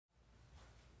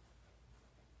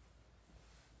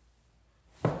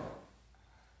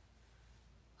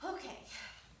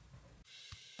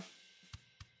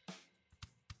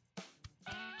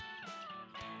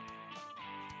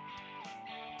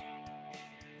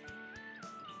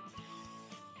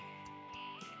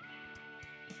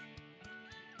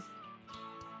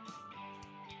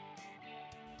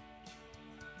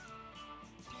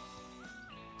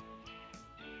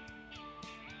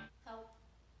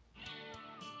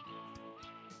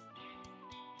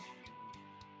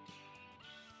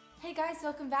Hey guys,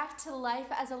 welcome back to Life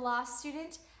as a Law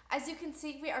Student. As you can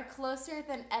see, we are closer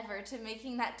than ever to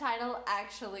making that title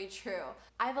actually true.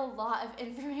 I have a lot of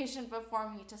information before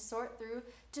me to sort through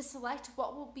to select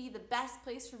what will be the best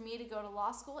place for me to go to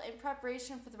law school in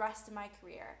preparation for the rest of my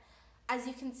career. As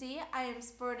you can see, I am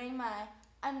sporting my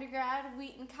undergrad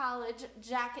Wheaton College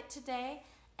jacket today,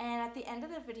 and at the end of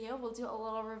the video, we'll do a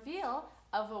little reveal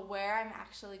of where I'm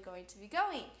actually going to be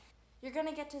going. You're going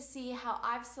to get to see how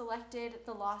I've selected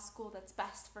the law school that's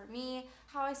best for me,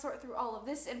 how I sort through all of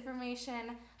this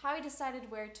information, how I decided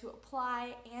where to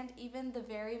apply, and even the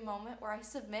very moment where I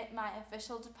submit my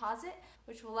official deposit,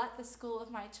 which will let the school of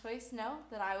my choice know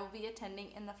that I will be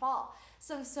attending in the fall.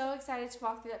 So I'm so excited to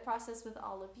walk through that process with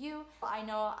all of you. I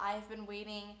know I've been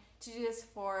waiting to do this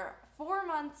for 4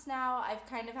 months now. I've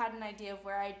kind of had an idea of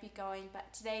where I'd be going,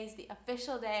 but today is the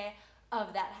official day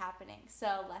of that happening.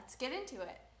 So let's get into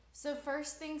it. So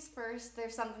first things first,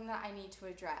 there's something that I need to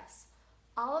address.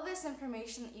 All of this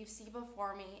information that you see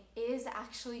before me is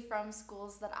actually from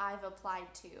schools that I've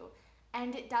applied to,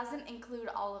 and it doesn't include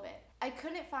all of it. I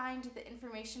couldn't find the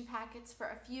information packets for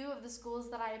a few of the schools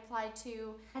that I applied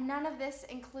to, and none of this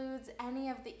includes any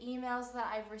of the emails that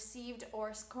I've received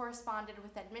or corresponded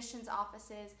with admissions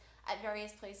offices at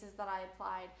various places that I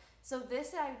applied. So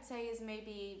this, I would say, is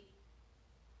maybe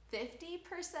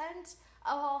 50%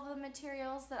 of all of the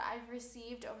materials that I've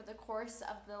received over the course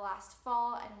of the last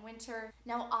fall and winter.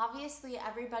 Now, obviously,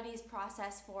 everybody's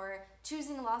process for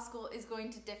choosing law school is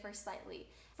going to differ slightly.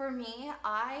 For me,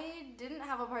 I didn't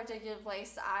have a particular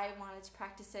place I wanted to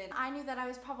practice in. I knew that I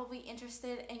was probably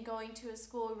interested in going to a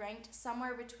school ranked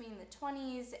somewhere between the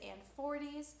 20s and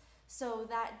 40s, so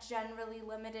that generally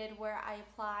limited where I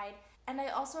applied. And I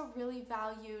also really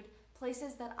valued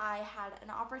places that I had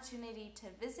an opportunity to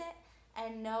visit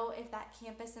and know if that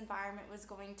campus environment was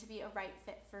going to be a right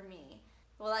fit for me.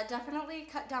 Well, that definitely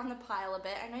cut down the pile a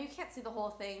bit. I know you can't see the whole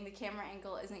thing, the camera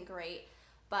angle isn't great,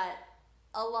 but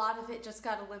a lot of it just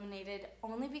got eliminated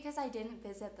only because I didn't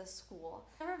visit the school.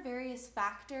 There were various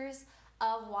factors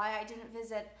of why I didn't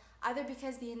visit, either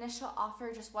because the initial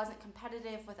offer just wasn't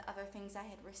competitive with other things I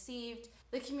had received.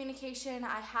 The communication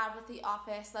I had with the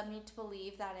office led me to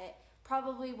believe that it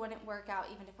probably wouldn't work out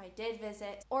even if I did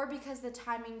visit, or because the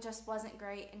timing just wasn't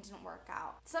great and didn't work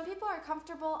out. Some people are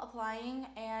comfortable applying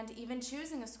and even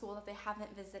choosing a school that they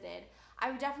haven't visited. I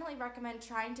would definitely recommend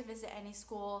trying to visit any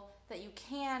school that you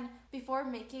can before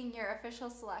making your official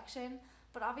selection,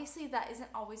 but obviously that isn't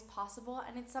always possible,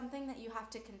 and it's something that you have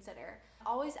to consider.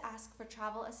 Always ask for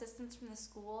travel assistance from the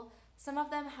school. Some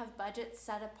of them have budgets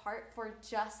set apart for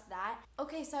just that.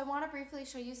 Okay, so I want to briefly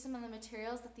show you some of the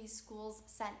materials that these schools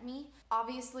sent me.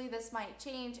 Obviously, this might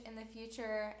change in the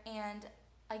future, and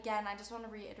again, I just want to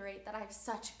reiterate that I have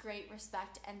such great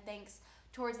respect and thanks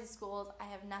towards these schools. I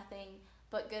have nothing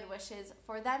but good wishes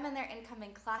for them and their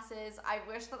incoming classes. I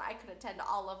wish that I could attend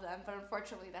all of them, but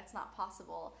unfortunately that's not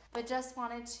possible. But just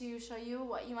wanted to show you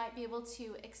what you might be able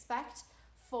to expect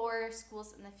for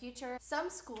schools in the future. Some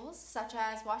schools, such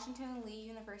as Washington and Lee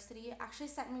University, actually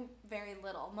sent me very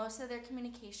little. Most of their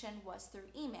communication was through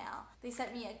email. They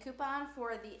sent me a coupon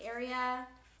for the area,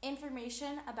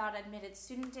 information about admitted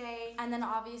student day, and then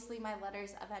obviously my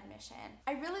letters of admission.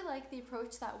 I really like the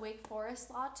approach that Wake Forest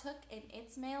Law took in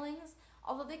its mailings.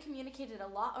 Although they communicated a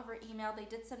lot over email, they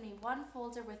did send me one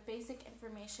folder with basic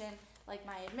information like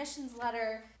my admissions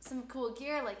letter, some cool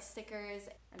gear like stickers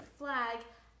and a flag,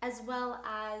 as well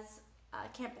as a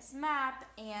campus map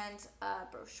and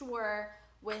a brochure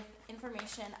with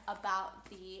information about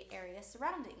the area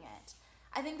surrounding it.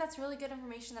 I think that's really good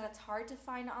information that it's hard to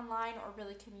find online or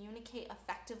really communicate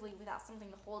effectively without something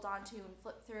to hold on to and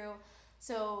flip through.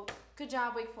 So good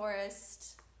job, Wake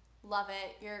Forest. Love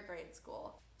it. You're a great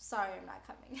school. Sorry I'm not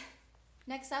coming.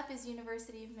 Next up is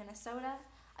University of Minnesota.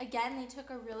 Again, they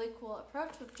took a really cool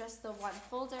approach with just the one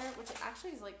folder, which actually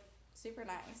is like super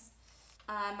nice.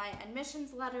 My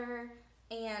admissions letter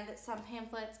and some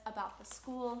pamphlets about the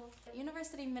school.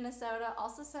 University of Minnesota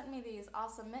also sent me these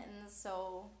awesome mittens,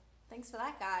 so thanks for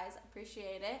that, guys.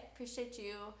 Appreciate it. Appreciate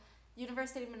you.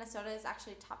 University of Minnesota is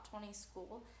actually a top 20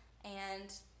 school,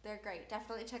 and they're great.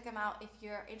 Definitely check them out if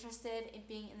you're interested in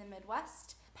being in the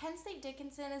Midwest. Penn State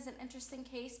Dickinson is an interesting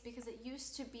case because it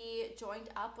used to be joined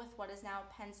up with what is now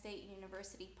Penn State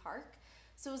University Park.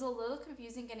 So it was a little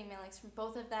confusing getting mailings from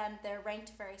both of them. They're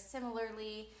ranked very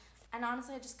similarly, and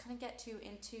honestly I just couldn't get too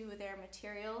into their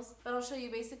materials. But I'll show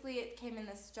you. Basically it came in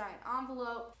this giant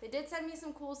envelope. They did send me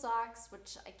some cool socks,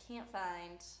 which I can't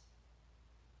find.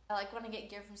 I like when I get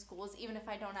gear from schools, even if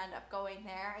I don't end up going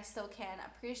there, I still can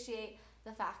appreciate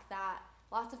the fact that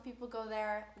Lots of people go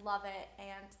there, love it,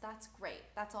 and that's great.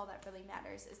 That's all that really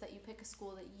matters, is that you pick a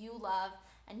school that you love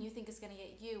and you think is going to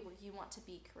get you where you want to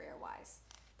be career-wise.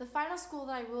 The final school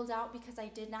that I ruled out because I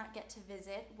did not get to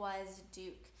visit was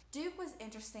Duke. Duke was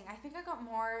interesting. I think I got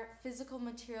more physical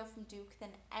material from Duke than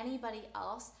anybody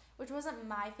else, which wasn't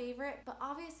my favorite, but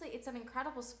obviously it's an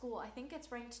incredible school. I think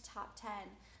it's ranked top 10.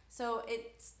 So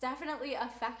it's definitely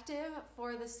effective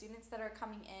for the students that are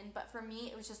coming in, but for me,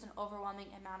 it was just an overwhelming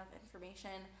amount of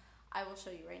information. I will show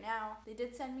you right now. They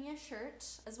did send me a shirt,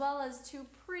 as well as 2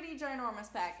 pretty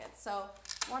ginormous packets. So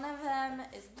one of them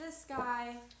is this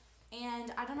guy,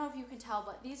 and I don't know if you can tell,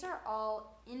 but these are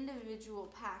all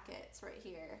individual packets right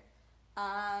here.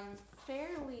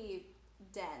 Fairly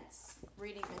dense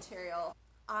reading material.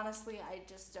 Honestly, I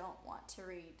just don't want to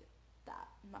read that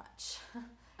much.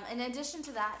 In addition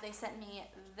to that, they sent me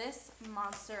this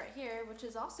monster right here, which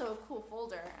is also a cool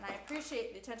folder, and I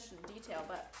appreciate the attention to detail,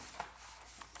 but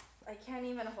I can't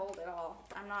even hold it all.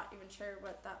 I'm not even sure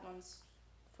what that one's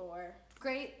for.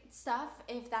 Great stuff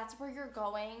if that's where you're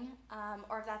going,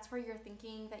 or if that's where you're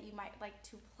thinking that you might like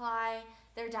to apply.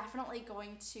 They're definitely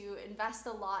going to invest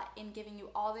a lot in giving you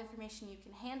all the information you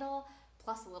can handle,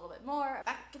 plus a little bit more.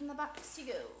 Back in the box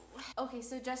you go. Okay,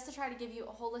 so just to try to give you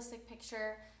a holistic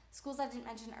picture, schools I didn't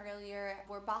mention earlier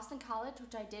were Boston College,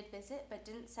 which I did visit but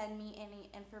didn't send me any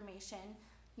information.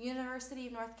 University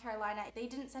of North Carolina, they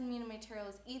didn't send me any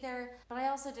materials either, but I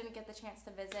also didn't get the chance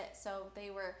to visit, so they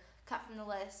were cut from the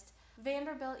list.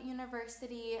 Vanderbilt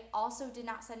University also did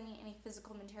not send me any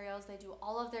physical materials. They do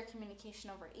all of their communication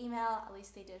over email, at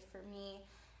least they did for me.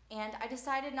 And I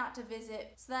decided not to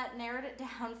visit, so that narrowed it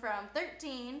down from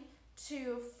 13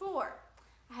 to 4.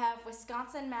 I have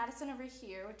Wisconsin-Madison over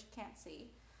here, which you can't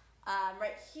see.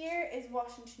 Right here is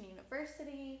Washington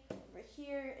University, over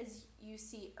here is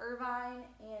UC Irvine,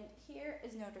 and here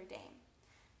is Notre Dame.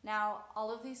 Now,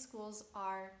 all of these schools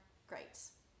are great.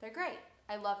 They're great.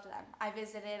 I loved them. I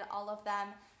visited all of them,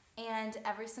 and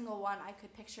every single one I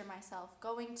could picture myself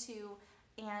going to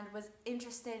and was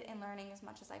interested in learning as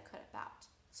much as I could about.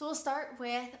 So we'll start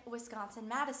with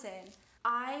Wisconsin-Madison.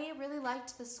 I really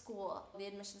liked the school. The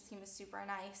admissions team is super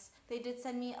nice. They did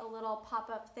send me a little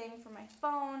pop-up thing for my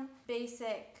phone,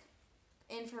 basic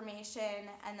information,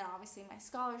 and then obviously my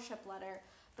scholarship letter,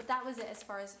 but that was it as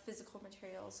far as physical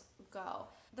materials go.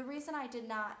 The reason I did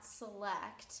not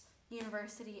select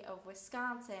University of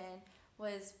Wisconsin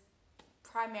was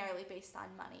primarily based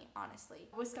on money, honestly.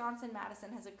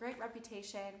 Wisconsin-Madison has a great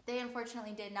reputation. They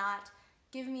unfortunately did not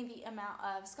give me the amount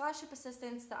of scholarship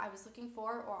assistance that I was looking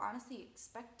for or honestly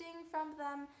expecting from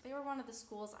them. They were one of the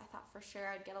schools I thought for sure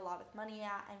I'd get a lot of money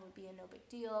at and would be a no big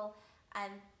deal,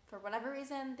 and for whatever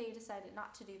reason they decided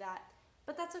not to do that,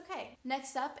 but that's okay.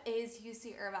 Next up is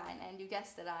UC Irvine, and you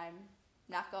guessed it, I'm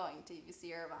not going to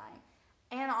UC Irvine.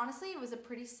 And honestly, it was a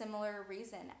pretty similar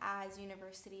reason as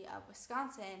University of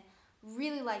Wisconsin.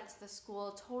 Really liked the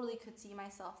school, totally could see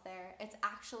myself there. It's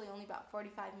actually only about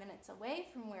 45 minutes away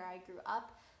from where I grew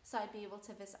up, so I'd be able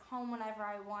to visit home whenever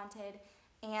I wanted,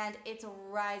 and it's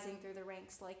rising through the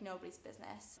ranks like nobody's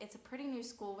business. It's a pretty new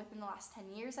school within the last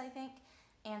 10 years, I think,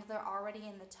 and they're already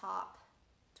in the top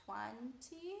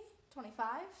 20, 25,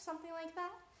 something like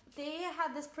that. They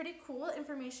had this pretty cool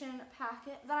information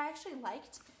packet that I actually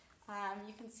liked.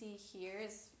 You can see here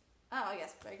is, oh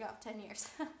yes, there you go, 10 years.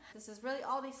 This is really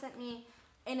all they sent me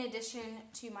in addition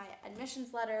to my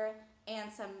admissions letter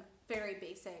and some very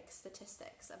basic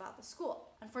statistics about the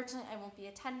school. Unfortunately, I won't be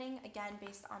attending, again,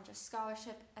 based on just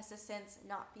scholarship assistance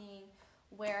not being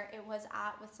where it was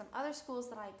at with some other schools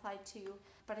that I applied to,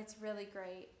 but it's really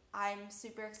great. I'm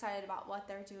super excited about what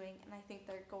they're doing, and I think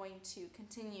they're going to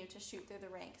continue to shoot through the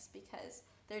ranks because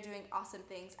they're doing awesome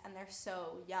things and they're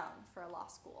so young for a law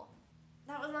school.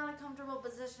 That was not a comfortable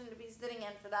position to be sitting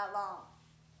in for that long.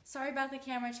 Sorry about the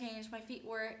camera change. My feet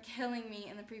were killing me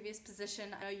in the previous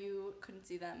position. I know you couldn't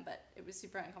see them, but it was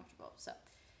super uncomfortable. So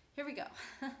here we go.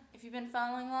 If you've been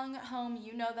following along at home,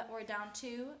 you know that we're down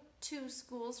to 2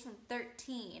 schools from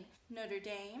 13, Notre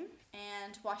Dame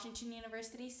and Washington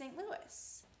University, St.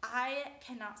 Louis. I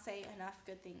cannot say enough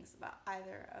good things about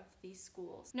either of these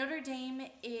schools. Notre Dame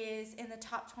is in the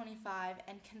top 25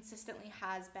 and consistently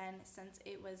has been since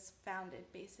it was founded,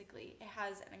 basically. It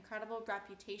has an incredible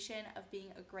reputation of being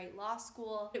a great law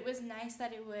school. It was nice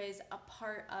that it was a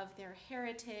part of their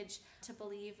heritage to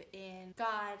believe in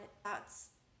God. That's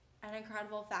an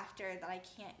incredible factor that I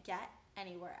can't get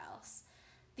anywhere else.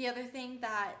 The other thing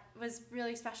that was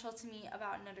really special to me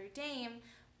about Notre Dame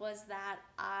was that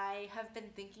I have been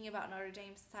thinking about Notre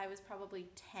Dame since I was probably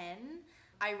 10.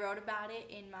 I wrote about it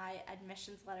in my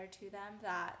admissions letter to them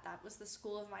that was the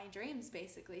school of my dreams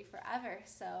basically forever.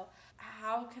 So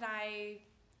how could I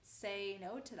say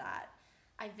no to that?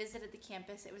 I visited the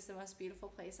campus. It was the most beautiful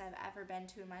place I've ever been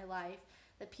to in my life.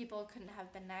 The people couldn't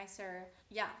have been nicer.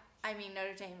 Yeah, I mean,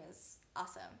 Notre Dame is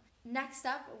awesome. Next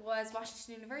up was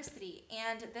Washington University,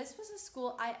 and this was a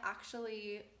school I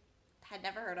actually had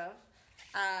never heard of.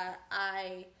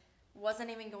 I wasn't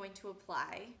even going to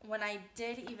apply. When I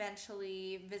did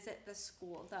eventually visit the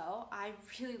school, though, I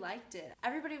really liked it.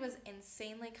 Everybody was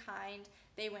insanely kind.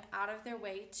 They went out of their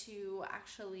way to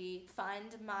actually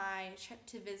fund my trip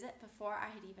to visit before I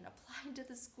had even applied to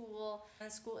the school. And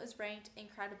the school is ranked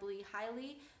incredibly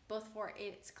highly, both for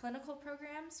its clinical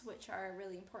programs, which are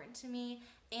really important to me,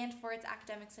 and for its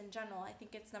academics in general. I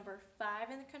think it's number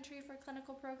 5 in the country for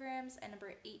clinical programs and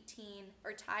number 18,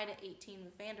 or tied at 18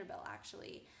 with Vanderbilt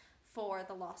actually, for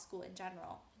the law school in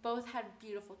general. Both had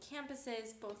beautiful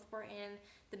campuses, both were in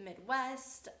the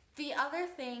Midwest. The other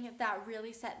thing that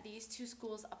really set these two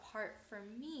schools apart for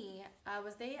me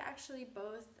was they actually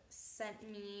both sent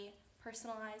me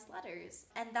personalized letters,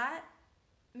 and that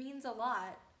means a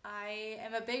lot. I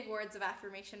am a big words of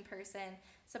affirmation person.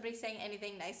 Somebody saying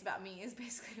anything nice about me is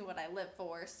basically what I live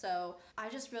for, so I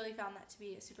just really found that to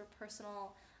be a super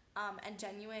personal and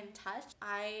genuine touch.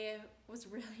 I was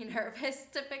really nervous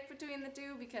to pick between the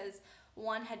two because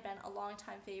one had been a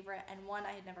longtime favorite and one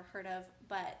I had never heard of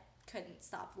but couldn't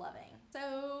stop loving.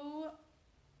 So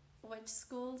which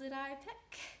school did I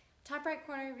pick? Top right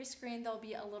corner of your screen, there'll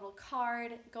be a little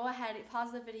card. Go ahead,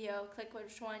 pause the video, click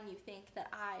which one you think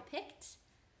that I picked,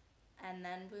 and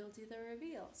then we'll do the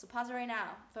reveal. So pause it right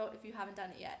now. Vote if you haven't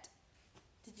done it yet.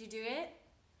 Did you do it?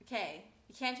 Okay.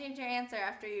 You can't change your answer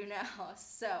after you know.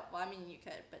 So, well, I mean you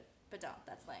could, but don't.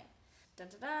 That's lame. Dun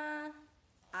dun dun.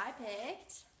 I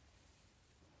picked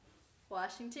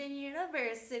Washington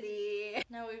University.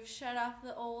 Now we've shut off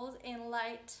the old in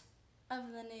light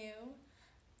of the new,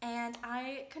 and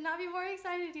I could not be more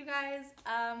excited, you guys.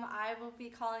 I will be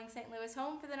calling St. Louis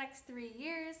home for the next 3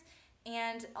 years,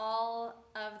 and all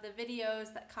of the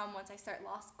videos that come once I start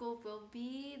law school will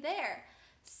be there.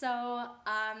 So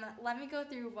let me go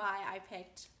through why I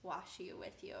picked WashU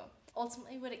with you.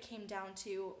 Ultimately, what it came down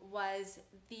to was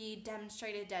the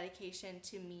demonstrated dedication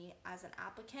to me as an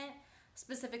applicant,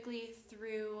 specifically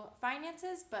through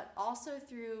finances, but also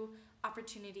through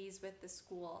opportunities with the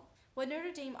school. What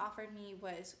Notre Dame offered me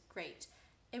was great.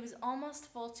 It was almost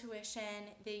full tuition.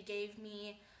 They gave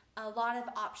me a lot of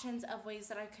options of ways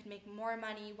that I could make more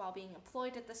money while being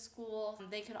employed at the school.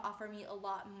 They could offer me a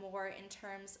lot more in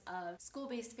terms of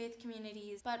school-based faith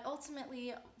communities, but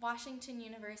ultimately Washington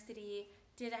University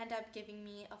did end up giving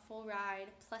me a full ride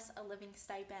plus a living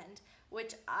stipend,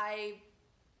 which I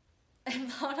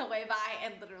am blown away by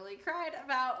and literally cried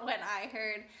about when I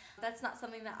heard. That's not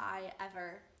something that I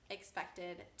ever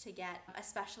expected to get,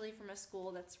 especially from a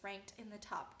school that's ranked in the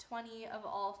top 20 of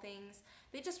all things.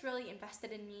 They just really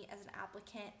invested in me as an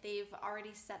applicant. They've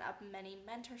already set up many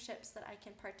mentorships that I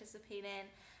can participate in,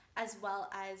 as well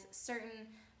as certain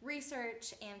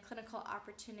research and clinical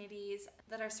opportunities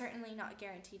that are certainly not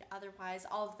guaranteed otherwise,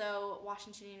 although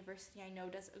Washington University I know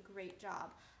does a great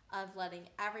job of letting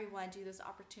everyone do those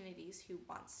opportunities who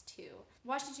wants to.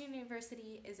 Washington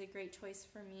University is a great choice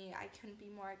for me. I couldn't be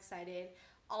more excited.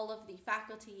 All of the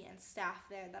faculty and staff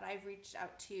there that I've reached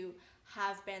out to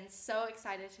have been so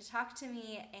excited to talk to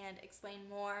me and explain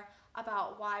more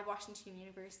about why Washington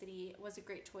University was a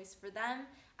great choice for them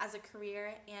as a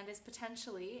career and is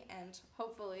potentially and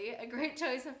hopefully a great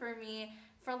choice for me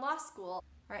for law school.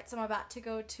 Alright, so I'm about to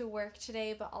go to work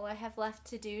today, but all I have left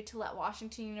to do to let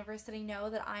Washington University know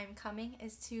that I'm coming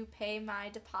is to pay my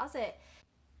deposit.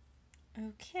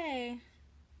 Okay,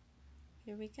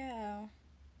 here we go.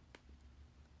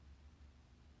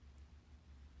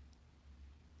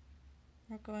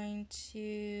 We're going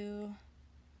to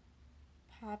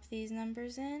pop these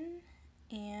numbers in,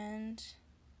 and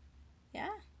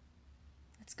yeah,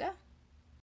 let's go.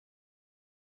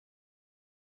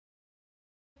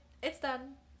 It's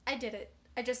done. I did it.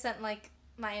 I just sent like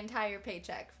my entire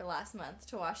paycheck for last month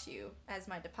to WashU as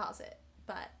my deposit,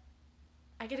 but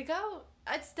I get to go.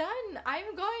 It's done.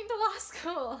 I'm going to law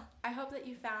school. I hope that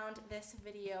you found this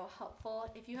video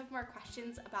helpful. If you have more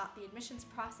questions about the admissions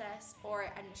process or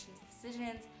admissions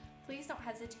decisions, please don't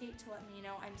hesitate to let me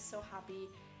know. I'm so happy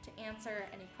to answer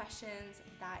any questions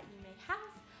that you may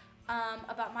have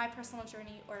about my personal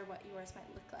journey or what yours might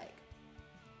look like.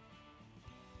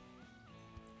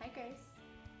 Hi, Grace.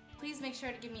 please make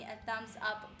sure to give me a thumbs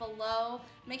up below.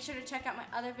 Make sure to check out my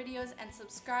other videos and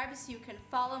subscribe so you can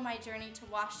follow my journey to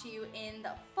WashU in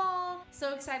the fall.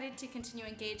 So excited to continue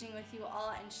engaging with you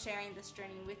all and sharing this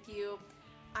journey with you.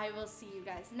 I will see you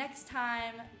guys next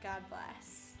time. God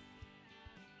bless.